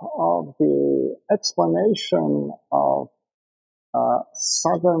part of the explanation of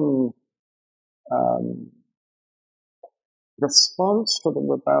Southern response to the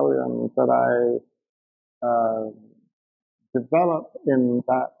rebellion that I developed in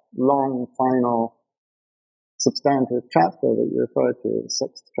that long final substantive chapter that you referred to, the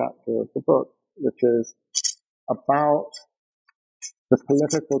 6th chapter of the book, which is about the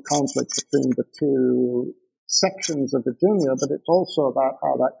political conflict between the two sections of Virginia, but it's also about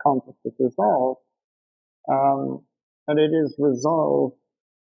how that conflict is resolved. And it is resolved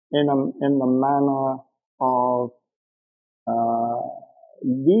in the manner of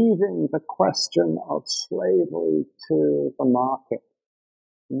leaving the question of slavery to the market,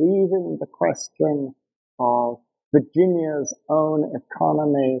 leaving the question of Virginia's own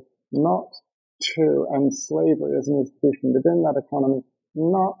economy not to, and slavery as an institution within that economy,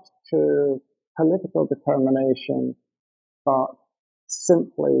 not to political determination, but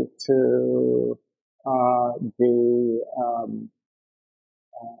simply to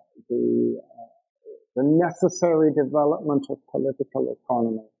the necessary development of political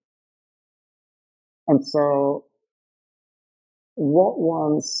economy. And so what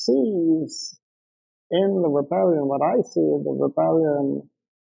one sees in the rebellion, what I see in the rebellion,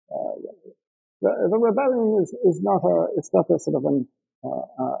 the rebellion is not a sort of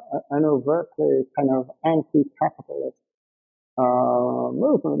an overtly kind of anti-capitalist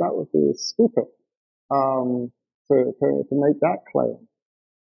movement. That would be stupid to make that claim.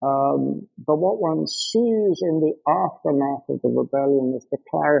 But what one sees in the aftermath of the rebellion is the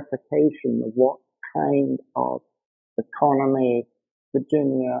clarification of what kind of economy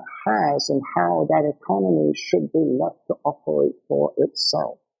Virginia has and how that economy should be left to operate for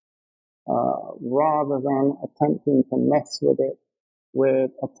itself, rather than attempting to mess with it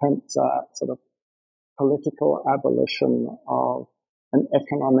with attempts at sort of political abolition of an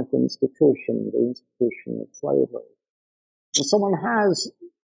economic institution, the institution of slavery. And someone has,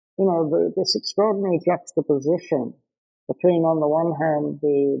 this extraordinary juxtaposition between, on the one hand,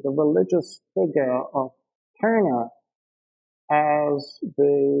 the religious figure of Turner as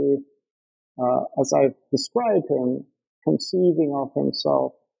as I've described him, conceiving of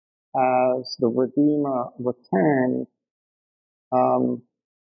himself as the Redeemer returned,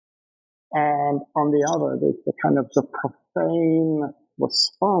 and on the other, the kind of the profane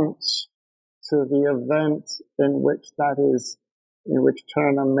response to the event in which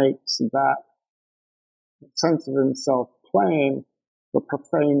Turner makes that sense of himself plain. The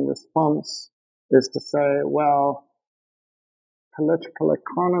profane response is to say, well, political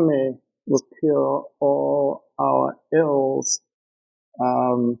economy will cure all our ills.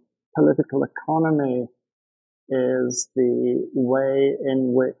 Political economy is the way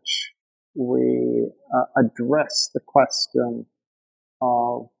in which we address the question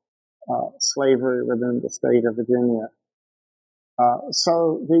of slavery within the state of Virginia.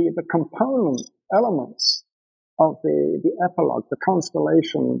 So the component elements of the epilogue, the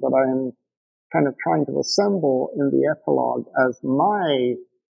constellation that I am kind of trying to assemble in the epilogue as my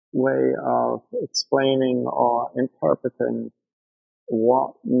way of explaining or interpreting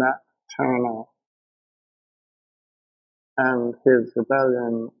what Nat Turner and his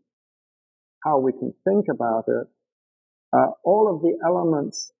rebellion, how we can think about it, all of the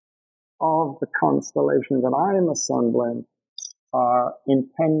elements of the constellation that I am assembling are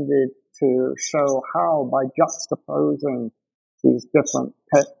intended to show how, by juxtaposing these different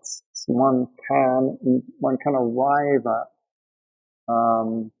texts, one can arrive at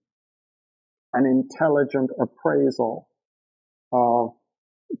an intelligent appraisal of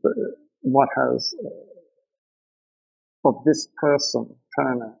what has of this person,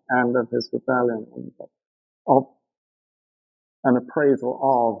 Turner, and of his rebellion, and of an appraisal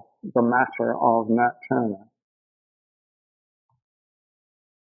of the matter of Nat Turner.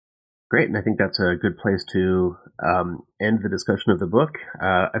 Great, and I think that's a good place to end the discussion of the book.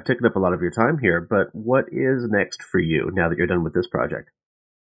 I've taken up a lot of your time here, but what is next for you now that you're done with this project?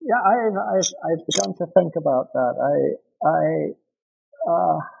 Yeah, I've begun to think about that.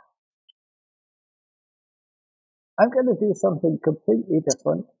 I'm going to do something completely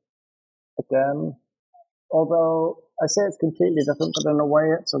different again. Although I say it's completely different, but in a way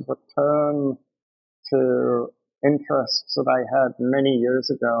it's a return to interests that I had many years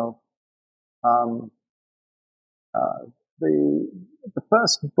ago. The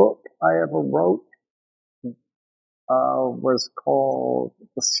first book I ever wrote was called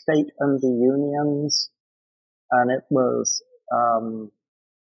The State and the Unions, and it was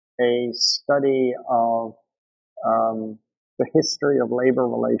a study of the history of labor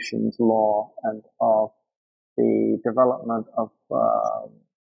relations law and of the development of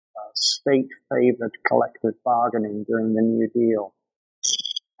state-favored collective bargaining during the New Deal.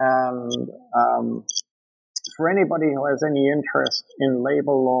 And for anybody who has any interest in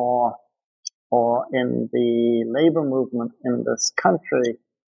labor law or in the labor movement in this country,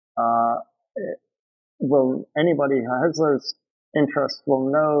 anybody who has those interests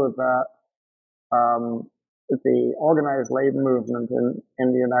will know that the organized labor movement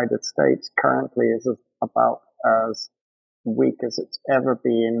in the United States currently is about as weak as it's ever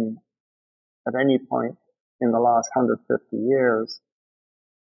been at any point in the last 150 years.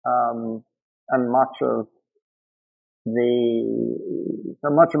 And much of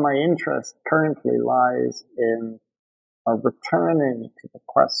my interest currently lies in returning to the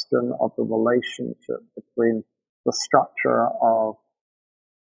question of the relationship between the structure of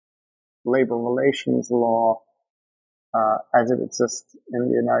labor relations law as it exists in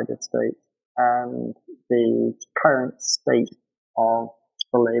the United States and the current state of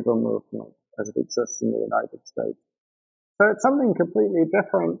the labor movement as it exists in the United States. So it's something completely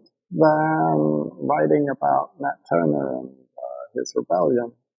different than writing about Nat Turner and his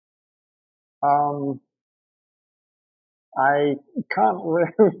rebellion. I can't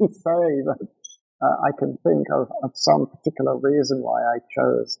really say that I can think of some particular reason why I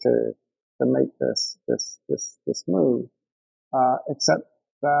chose to make this move, except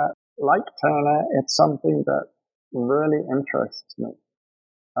that, like Turner, it's something that really interests me.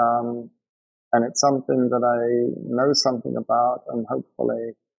 And it's something that I know something about, and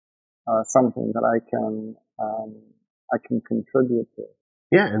hopefully something that I can contribute to.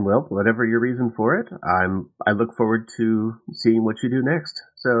 Yeah, and well, whatever your reason for it, I look forward to seeing what you do next.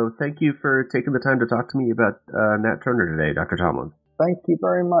 So thank you for taking the time to talk to me about Nat Turner today, Dr. Tomlin. Thank you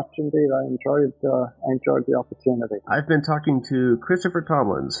very much indeed. I enjoyed the opportunity. I've been talking to Christopher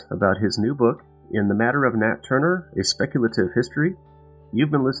Tomlins about his new book, In the Matter of Nat Turner, A Speculative History. You've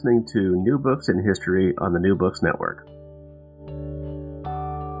been listening to New Books in History on the New Books Network.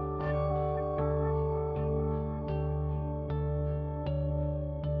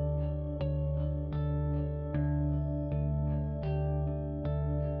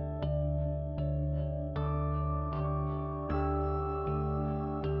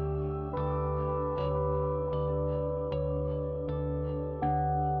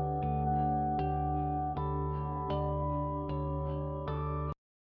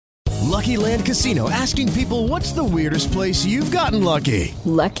 Lucky Land Casino, asking people, what's the weirdest place you've gotten lucky?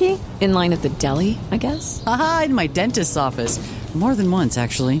 Lucky? In line at the deli, I guess? Aha, in my dentist's office. More than once,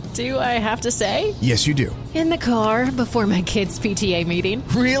 actually. Do I have to say? Yes, you do. In the car before my kids' PTA meeting.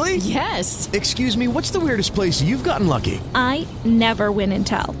 Really? Yes. Excuse me, what's the weirdest place you've gotten lucky? I never win and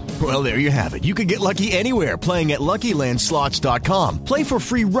tell. Well, there you have it. You can get lucky anywhere, playing at LuckyLandSlots.com. Play for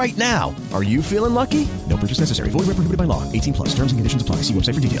free right now. Are you feeling lucky? No purchase necessary. Void where prohibited by law. 18+. Terms and conditions apply. See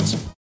website for details.